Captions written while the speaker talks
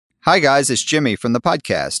Hi guys, it's Jimi from the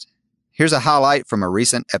podcast. Here's a highlight from a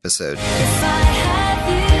recent episode. If I have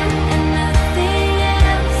you and nothing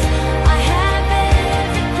else, I have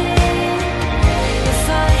everything. If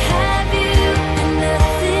I have you and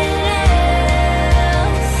nothing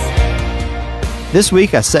else. This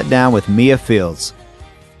week I sat down with Mia Fields.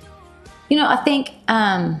 You know, I think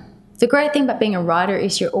the great thing about being a writer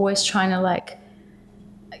is you're always trying to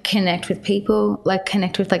connect with people,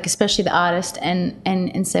 connect with especially the artist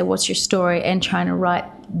and say, what's your story, and trying to write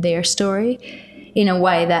their story in a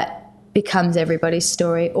way that becomes everybody's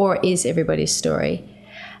story or is everybody's story.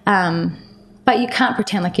 But you can't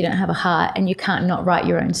pretend like you don't have a heart, and you can't not write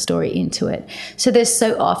your own story into it. So there's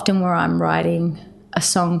so often where I'm writing a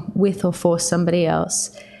song with or for somebody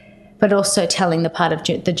else, but also telling the part of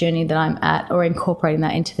the journey that I'm at or incorporating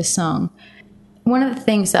that into the song. One of the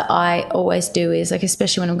things that I always do is,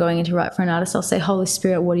 especially when I'm going in to write for an artist, I'll say, Holy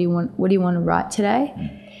Spirit, what do you want to write today?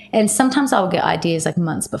 And sometimes I'll get ideas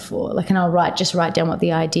months before, and I'll write down what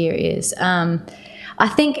the idea is. I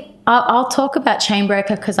think I'll talk about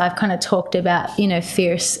Chainbreaker because I've kind of talked about,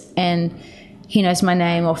 Fierce and He Knows My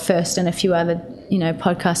Name, or First, and a few other,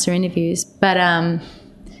 podcasts or interviews. But, and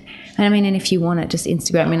if you want it, just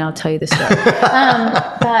Instagram me and I'll tell you the story.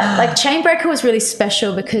 But Chainbreaker was really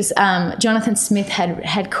special because Jonathan Smith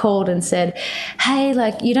had called and said, hey,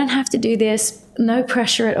 you don't have to do this, no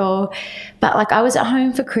pressure at all. But I was at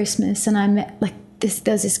home for Christmas and I met there's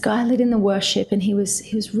this guy leading the worship, and he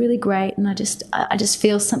was really great, and I just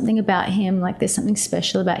feel something about him, there's something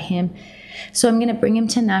special about him. So I'm going to bring him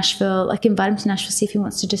to Nashville, invite him to Nashville, see if he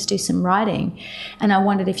wants to just do some writing. And I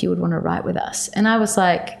wondered if you would want to write with us. And I was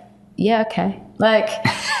like, yeah, okay.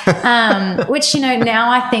 Which, now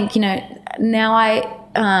I think, now I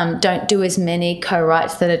don't do as many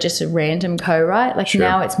co-writes that are just a random co-write. Sure.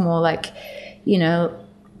 Now it's more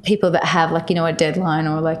people that have a deadline,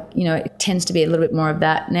 or it tends to be a little bit more of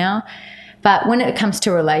that now. But when it comes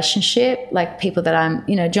to relationship, people that I'm,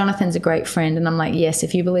 Jonathan's a great friend, and I'm like, yes,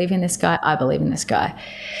 if you believe in this guy, I believe in this guy.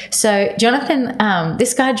 So Jonathan,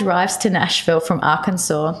 this guy drives to Nashville from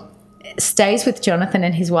Arkansas, stays with Jonathan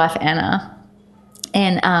and his wife Anna,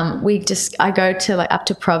 and I go to up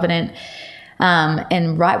to Providence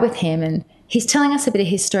and write with him, and he's telling us a bit of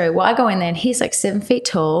his story. Well, I go in there and he's 7 feet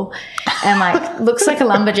tall and looks like a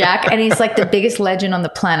lumberjack, and he's the biggest legend on the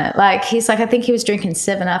planet. He's I think he was drinking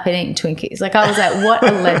 7-Up and eating Twinkies. I was what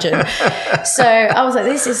a legend. So I was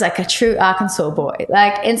this is a true Arkansas boy.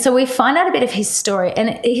 And so we find out a bit of his story,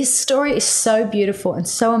 and his story is so beautiful and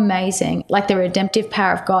so amazing, the redemptive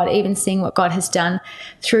power of God, even seeing what God has done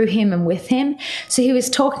through him and with him. So he was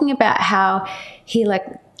talking about how he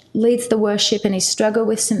leads the worship, and he struggled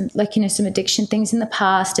with some some addiction things in the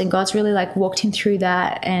past, and God's really walked him through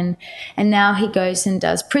that, and now he goes and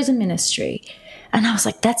does prison ministry. And I was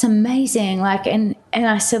that's amazing. And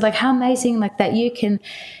I said how amazing that you can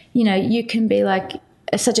you can be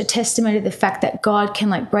such a testimony to the fact that God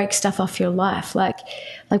can break stuff off your life, and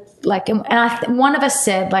one of us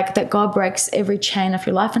said that God breaks every chain off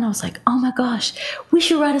your life, and I was oh my gosh, we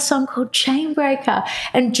should write a song called Chainbreaker.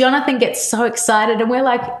 And Jonathan gets so excited, and we're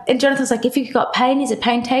and Jonathan's if you got pain, he's a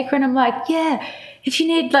pain taker, and I'm yeah, if you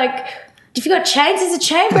need if you got chains, it's a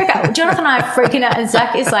chain breaker. Jonathan and I are freaking out, and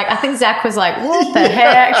Zach is I think Zach was what the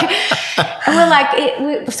heck?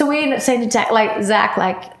 And so we ended up saying to Zach,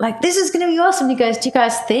 this is going to be awesome. He goes, do you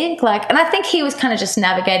guys think? And I think he was kind of just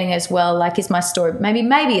navigating as well. Is my story,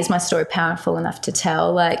 maybe is my story powerful enough to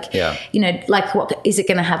tell? Yeah. What is it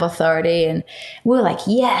going to have authority? And we're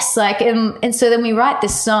yes. And so then we write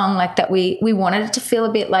this song that we wanted it to feel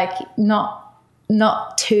a bit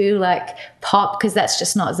not too pop, because that's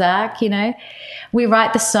just not Zach, We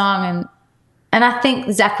write the song, and I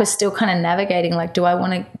think Zach was still kind of navigating do I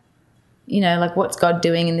want to what's God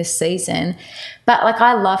doing in this season? But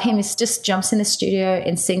I love him. He just jumps in the studio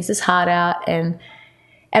and sings his heart out, and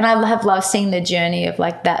I have loved seeing the journey of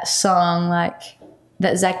that song,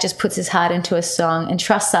 that Zach just puts his heart into a song and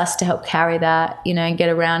trusts us to help carry that, and get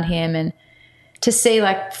around him, and to see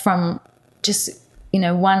from just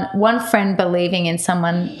one friend believing in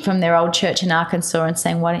someone from their old church in Arkansas and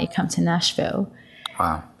saying, why don't you come to Nashville?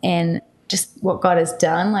 Wow. And just what God has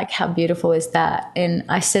done, how beautiful is that? And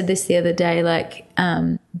I said this the other day,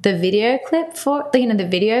 the video clip for, the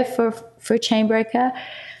video for Chainbreaker,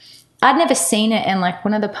 I'd never seen it. And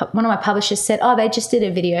one of my publishers said, oh, they just did a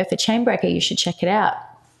video for Chainbreaker, you should check it out.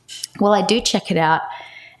 Well, I do check it out,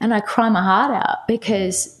 and I cry my heart out,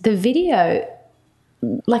 because the video,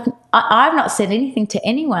 I've not said anything to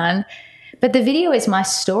anyone, But the video is my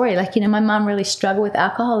story. Like, you know, my mum really struggled with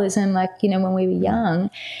alcoholism, like, you know, when we were young.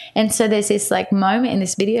 And so there's this like moment in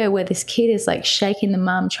this video where this kid is like shaking the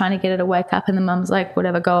mum, trying to get her to wake up. And the mum's like,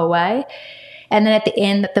 whatever, go away. And then at the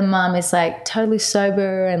end that the mum is like totally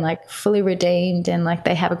sober and like fully redeemed, and like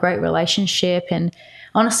they have a great relationship. And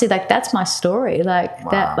honestly, like that's my story. Like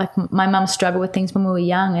that, like my mum struggled with things when we were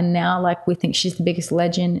young, and now like we think she's the biggest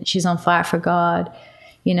legend. She's on fire for God,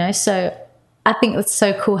 you know? So I think it's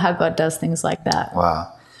so cool how God does things like that.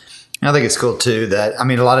 Wow. And I think it's cool too that, I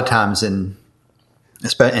mean, a lot of times in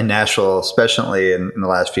Nashville, especially in the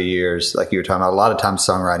last few years, like you were talking about, a lot of times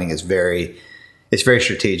songwriting is it's very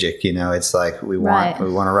strategic. You know, it's like we want to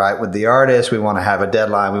write with the artist. We want to have a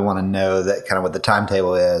deadline. We want to know that kind of what the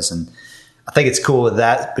timetable is. And I think it's cool with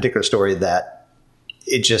that particular story that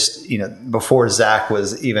it just, you know, before Zach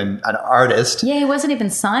was even an artist. Yeah, he wasn't even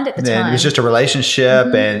signed at the time. It was just a relationship,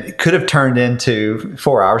 and it could have turned into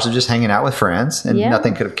 4 hours of just hanging out with friends, and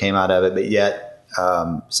nothing could have came out of it. But yet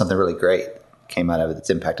something really great came out of it that's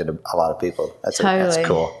impacted a lot of people. That's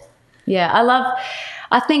cool. Yeah,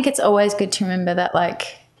 I think it's always good to remember that,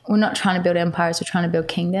 like, we're not trying to build empires, we're trying to build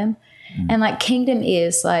kingdom. And like kingdom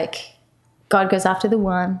is like God goes after the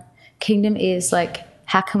one. Kingdom is like,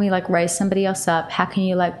 how can we like raise somebody else up? How can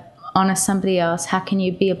you like honor somebody else? How can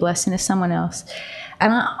you be a blessing to someone else?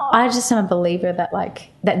 And I just am a believer that like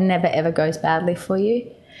that never ever goes badly for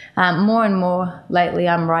you. More and more lately,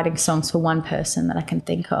 I'm writing songs for one person that I can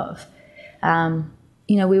think of.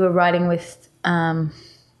 You know, we were writing with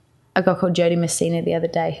a girl called Jody Messina the other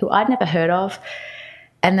day, who I'd never heard of.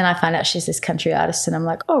 And then I find out she's this country artist, and I'm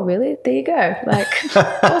like, oh, really? There you go. Like,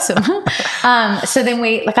 awesome. So then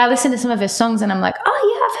I listened to some of her songs, and I'm like, oh,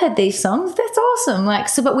 yeah, I've heard these songs. That's awesome. Like,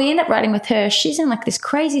 so, but we end up writing with her. She's in like this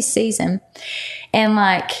crazy season. And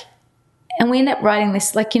we end up writing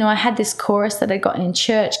this, like, you know, I had this chorus that I'd gotten in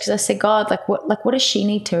church because I said, God, what does she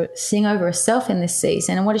need to sing over herself in this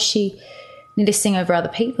season? And what does she need to sing over other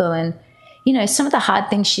people? And, you know, some of the hard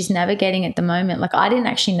things she's navigating at the moment, like I didn't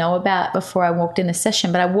actually know about before I walked in the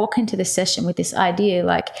session, but I walk into the session with this idea,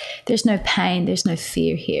 like there's no pain, there's no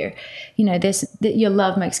fear here. You know, your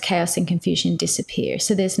love makes chaos and confusion disappear.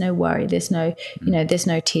 So there's no worry, there's no, you know, there's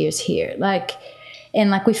no tears here. Like, and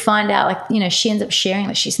like we find out, like, you know, she ends up sharing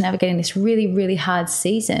that she's navigating this really, really hard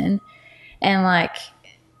season, and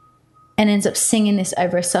ends up singing this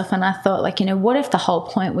over herself. And I thought, like, you know, what if the whole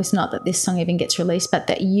point was not that this song even gets released, but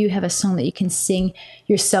that you have a song that you can sing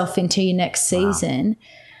yourself into your next season?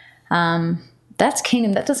 That's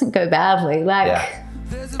kingdom. That doesn't go badly. Like,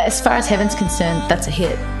 as far as heaven's concerned, that's a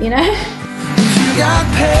hit, you know? You got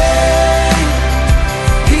pain,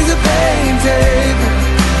 he's a pain taker.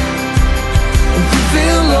 If you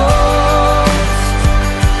feel lost,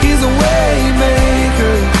 he's a way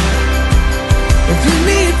maker. If you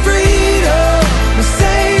need freedom, the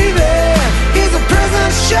Savior, he's a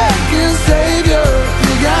present shaking Savior.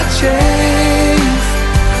 You got chains,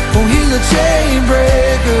 oh, he's a chain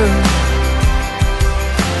breaker.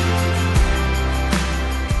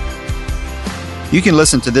 You can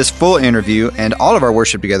listen to this full interview and all of our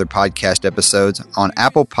Worship Together podcast episodes on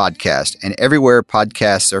Apple Podcast and everywhere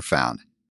podcasts are found.